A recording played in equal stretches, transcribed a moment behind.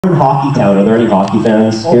In Hockey Town, are there any hockey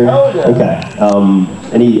fans here? Oh, yeah.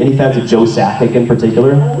 Okay. Any fans of Joe Sakic in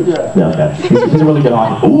particular? Oh, yeah. No, okay. He's a really good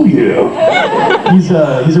hockey. Oh yeah. He's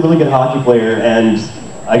a really good hockey player, and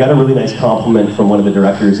I got a really nice compliment from one of the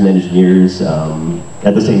directors and engineers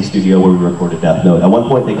at the same studio where we recorded Death Note. At one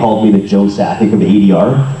point, they called me the Joe Sakic of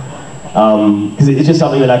ADR because it's just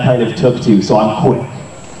something that I kind of took to. So I'm quick.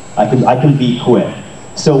 I can be quick.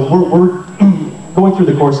 So we're going through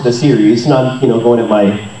the course of the series, and I'm going at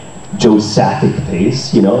my Joe Sakic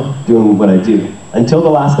pace, doing what I do, until the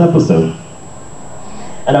last episode.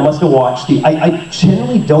 And I must have watched I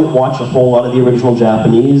generally don't watch a whole lot of the original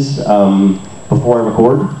Japanese before I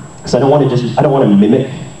record, because I don't want to mimic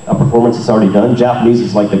a performance that's already done. Japanese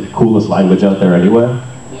is like the coolest language out there anyway.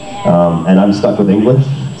 Yeah. And I'm stuck with English,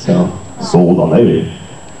 so sold on that.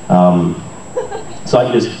 So I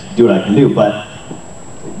can just do what I can do, but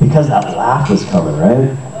because that laugh was coming,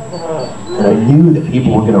 right? And I knew that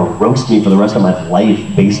people were gonna roast me for the rest of my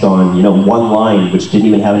life based on, one line which didn't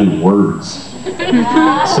even have any words.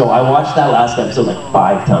 So I watched that last episode like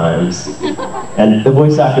 5 times. And the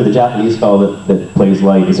voice actor, the Japanese fellow that plays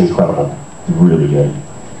Light, is incredible. Really good.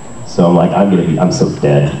 So I'm like, I'm so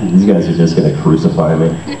dead. These guys are just gonna crucify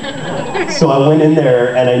me. So I went in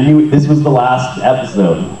there and I knew this was the last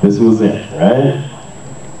episode. This was it, right?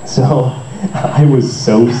 So I was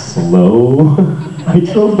so slow. I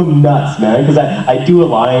drove them nuts, man, because I do a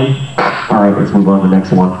line. All right, let's move on to the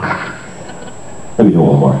next one. Let me do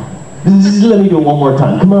one more. Just let me do it one more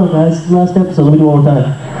time. Come on, guys, it's the last episode. Let me do it one more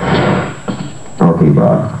time. Okay,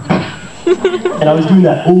 bro. And I was doing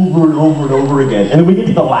that over and over and over again. And then we get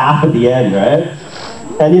to the laugh at the end, right?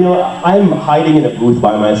 And I'm hiding in a booth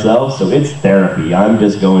by myself, so it's therapy. I'm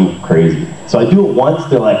just going crazy. So I do it once,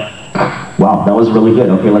 they're like, wow, that was really good.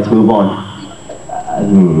 Okay, let's move on.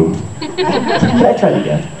 Can I try it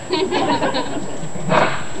again?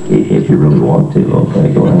 If you really want to,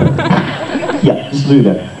 okay, go ahead. Yeah, just do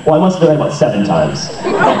that. Well, I must have done it about 7 times.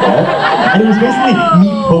 Okay? And it was basically me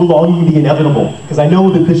prolonging the inevitable, because I know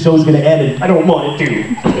that this show's going to end and I don't want it to.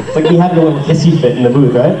 It's like me having a little hissy fit in the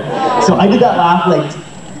booth, right? So I did that laugh like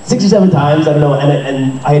 6 or 7 times, I don't know,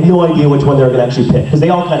 and I had no idea which one they were going to actually pick, because they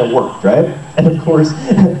all kind of worked, right? And of course,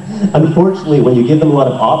 unfortunately, when you give them a lot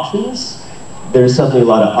of options, there's suddenly a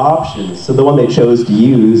lot of options. So the one they chose to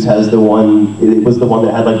use was the one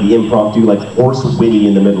that had like the impromptu like horse whinny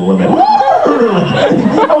in the middle of it.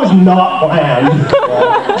 That was not planned.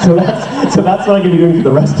 So that's what I'm gonna be doing for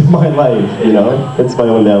the rest of my life, It's my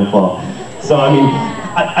own downfall. So I mean,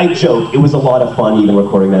 I joke, it was a lot of fun even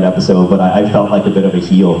recording that episode, but I felt like a bit of a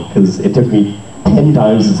heel, because it took me 10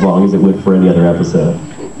 times as long as it would for any other episode.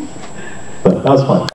 But that was fun.